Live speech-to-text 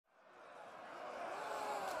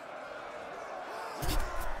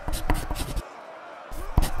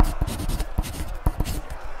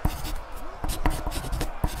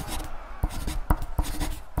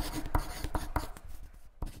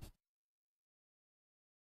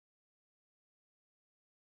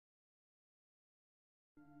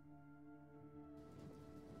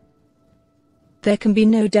There can be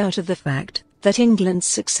no doubt of the fact that England's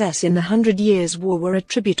success in the 100 Years' War were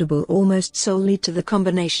attributable almost solely to the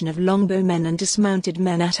combination of longbowmen and dismounted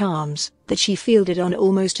men-at-arms that she fielded on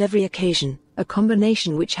almost every occasion, a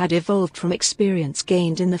combination which had evolved from experience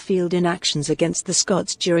gained in the field in actions against the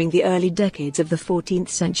Scots during the early decades of the 14th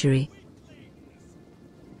century.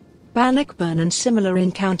 Bannockburn and similar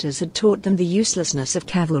encounters had taught them the uselessness of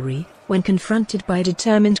cavalry when confronted by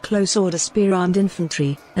determined close-order spear-armed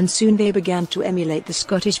infantry, and soon they began to emulate the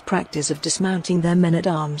Scottish practice of dismounting their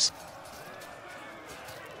men-at-arms.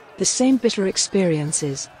 The same bitter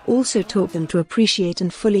experiences also taught them to appreciate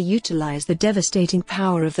and fully utilize the devastating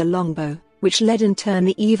power of the longbow, which led in turn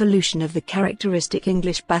the evolution of the characteristic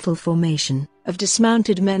English battle formation of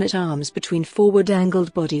dismounted men-at-arms between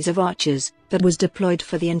forward-angled bodies of archers that was deployed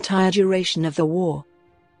for the entire duration of the war.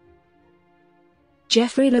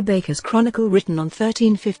 Geoffrey Le Baker's chronicle, written on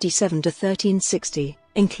 1357 to 1360,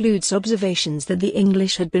 includes observations that the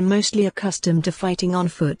English had been mostly accustomed to fighting on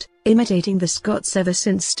foot, imitating the Scots ever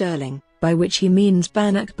since Stirling, by which he means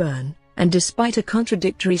Bannockburn, and despite a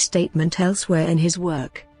contradictory statement elsewhere in his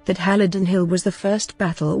work, that Halidon Hill was the first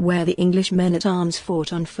battle where the English men-at-arms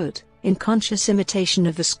fought on foot, in conscious imitation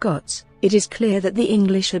of the Scots, it is clear that the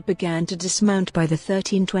English had begun to dismount by the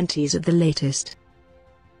 1320s at the latest.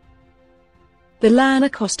 The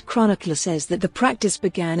Lanercost chronicler says that the practice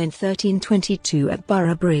began in 1322 at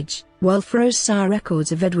Borough Bridge, while Froissart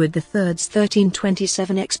records of Edward III's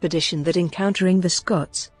 1327 expedition that encountering the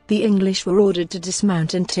Scots, the English were ordered to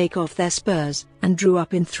dismount and take off their spurs, and drew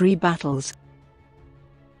up in 3 battles.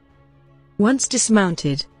 Once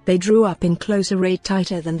dismounted, they drew up in close array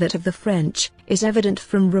tighter than that of the French, is evident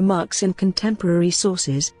from remarks in contemporary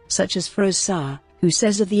sources, such as Froissart, who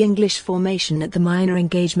says of the English formation at the minor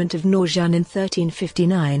engagement of Nogent in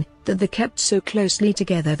 1359, that they kept so closely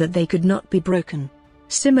together that they could not be broken.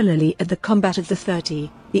 Similarly at the combat of the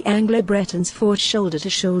 30, the Anglo-Bretons fought shoulder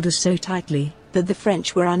to shoulder so tightly, that the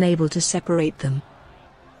French were unable to separate them.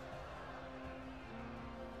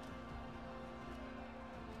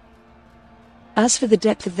 As for the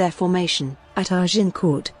depth of their formation, at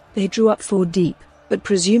Agincourt, they drew up 4 deep, but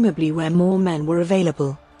presumably where more men were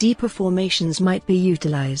available, deeper formations might be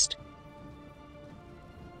utilized.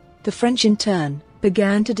 The French in turn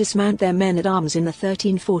began to dismount their men-at-arms in the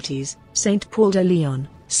 1340s, St. Paul de Lyon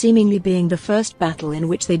seemingly being the first battle in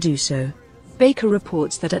which they do so. Baker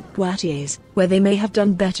reports that at Poitiers, where they may have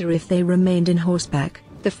done better if they remained in horseback,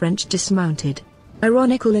 the French dismounted.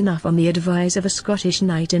 Ironical enough on the advice of a Scottish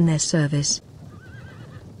knight in their service.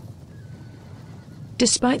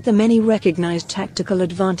 Despite the many recognized tactical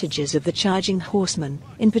advantages of the charging horseman,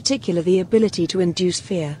 in particular the ability to induce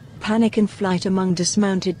fear, panic and flight among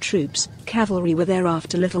dismounted troops, cavalry were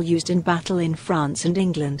thereafter little used in battle in France and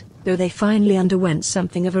England, though they finally underwent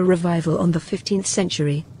something of a revival on the 15th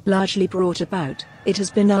century, largely brought about, it has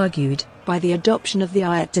been argued, by the adoption of the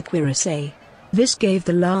arc de cuirassier. This gave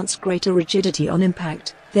the lance greater rigidity on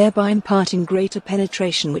impact, thereby imparting greater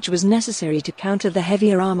penetration which was necessary to counter the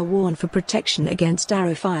heavier armor worn for protection against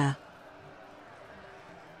arrow fire.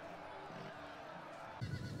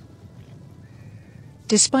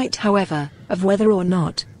 Despite, however, of whether or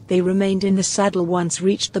not they remained in the saddle once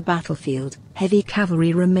reached the battlefield, heavy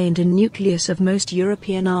cavalry remained a nucleus of most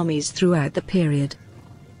European armies throughout the period.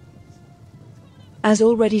 As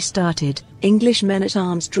already started, English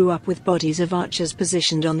men-at-arms drew up with bodies of archers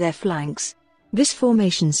positioned on their flanks. This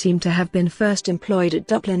formation seemed to have been first employed at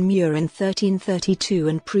Duplin Muir in 1332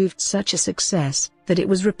 and proved such a success that it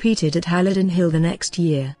was repeated at Halidon Hill the next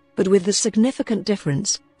year, but with the significant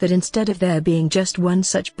difference that instead of there being just one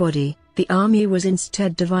such body, the army was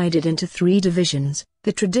instead divided into 3 divisions,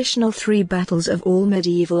 the traditional 3 battles of all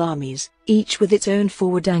medieval armies, each with its own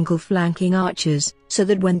forward-angle flanking archers, so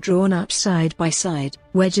that when drawn up side by side,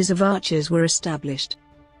 wedges of archers were established.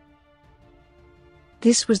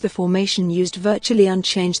 This was the formation used virtually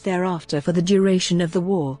unchanged thereafter for the duration of the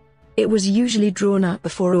war. It was usually drawn up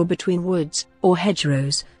before or between woods, or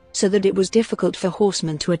hedgerows, so that it was difficult for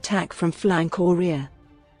horsemen to attack from flank or rear.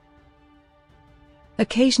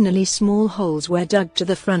 Occasionally small holes were dug to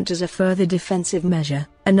the front as a further defensive measure,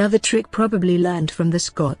 another trick probably learned from the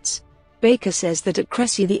Scots. Baker says that at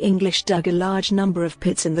Crecy the English dug a large number of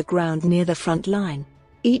pits in the ground near the front line,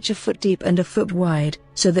 each a foot deep and a foot wide,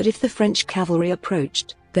 so that if the French cavalry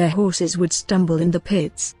approached, their horses would stumble in the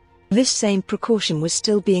pits. This same precaution was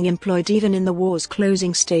still being employed even in the war's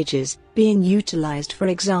closing stages, being utilized for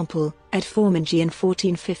example, at Formigny in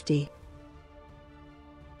 1450.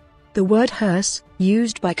 The word hearce,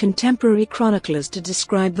 used by contemporary chroniclers to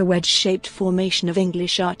describe the wedge-shaped formation of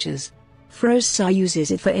English archers. Froissart uses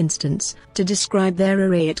it for instance, to describe their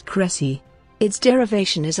array at Crecy. Its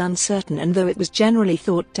derivation is uncertain, and though it was generally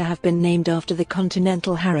thought to have been named after the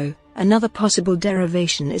continental harrow, another possible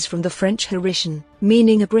derivation is from the French harichin,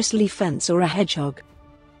 meaning a bristly fence or a hedgehog.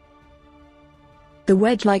 The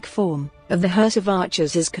wedge-like form of the hearse of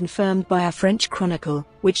archers is confirmed by a French chronicle,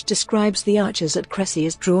 which describes the archers at Crecy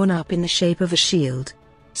as drawn up in the shape of a shield.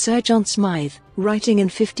 Sir John Smythe, writing in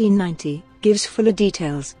 1590, gives fuller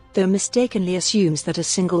details, though mistakenly assumes that a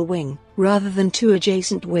single wing, rather than two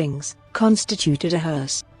adjacent wings, constituted a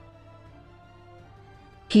hearse.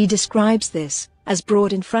 He describes this as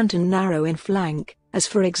broad in front and narrow in flank, as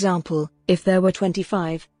for example, if there were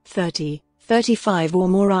 25, 30, 35 or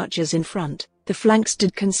more archers in front, the flanks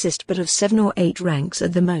did consist but of 7 or 8 ranks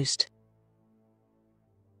at the most.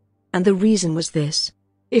 And the reason was this: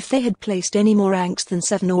 if they had placed any more ranks than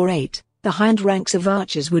 7 or 8, the hind ranks of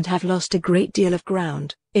archers would have lost a great deal of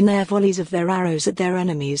ground in their volleys of their arrows at their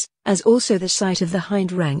enemies, as also the sight of the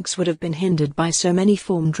hind ranks would have been hindered by so many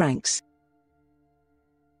formed ranks.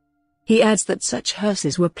 He adds that such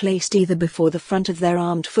hearses were placed either before the front of their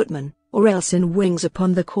armed footmen, or else in wings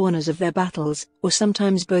upon the corners of their battles, or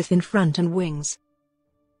sometimes both in front and wings.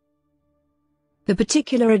 The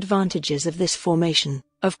particular advantages of this formation,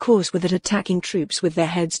 of course, were that attacking troops with their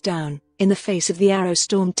heads down, in the face of the arrow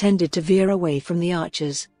storm, tended to veer away from the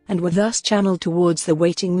archers, and were thus channeled towards the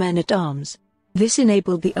waiting men-at-arms. This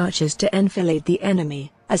enabled the archers to enfilade the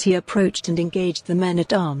enemy, as he approached and engaged the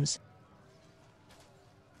men-at-arms.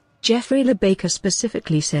 Geoffrey Le Baker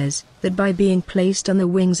specifically says that by being placed on the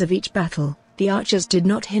wings of each battle, the archers did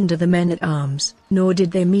not hinder the men-at-arms, nor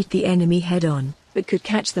did they meet the enemy head-on, but could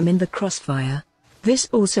catch them in the crossfire. This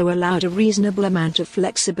also allowed a reasonable amount of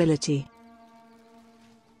flexibility.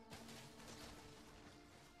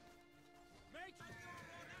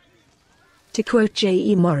 To quote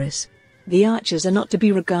J.E. Morris, "The archers are not to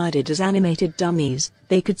be regarded as animated dummies.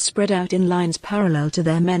 They could spread out in lines parallel to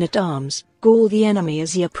their men-at-arms, gall the enemy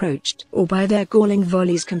as he approached, or by their galling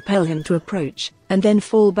volleys compel him to approach, and then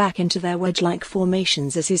fall back into their wedge-like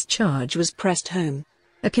formations as his charge was pressed home.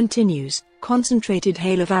 A continuous, concentrated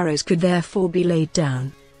hail of arrows could therefore be laid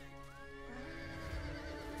down,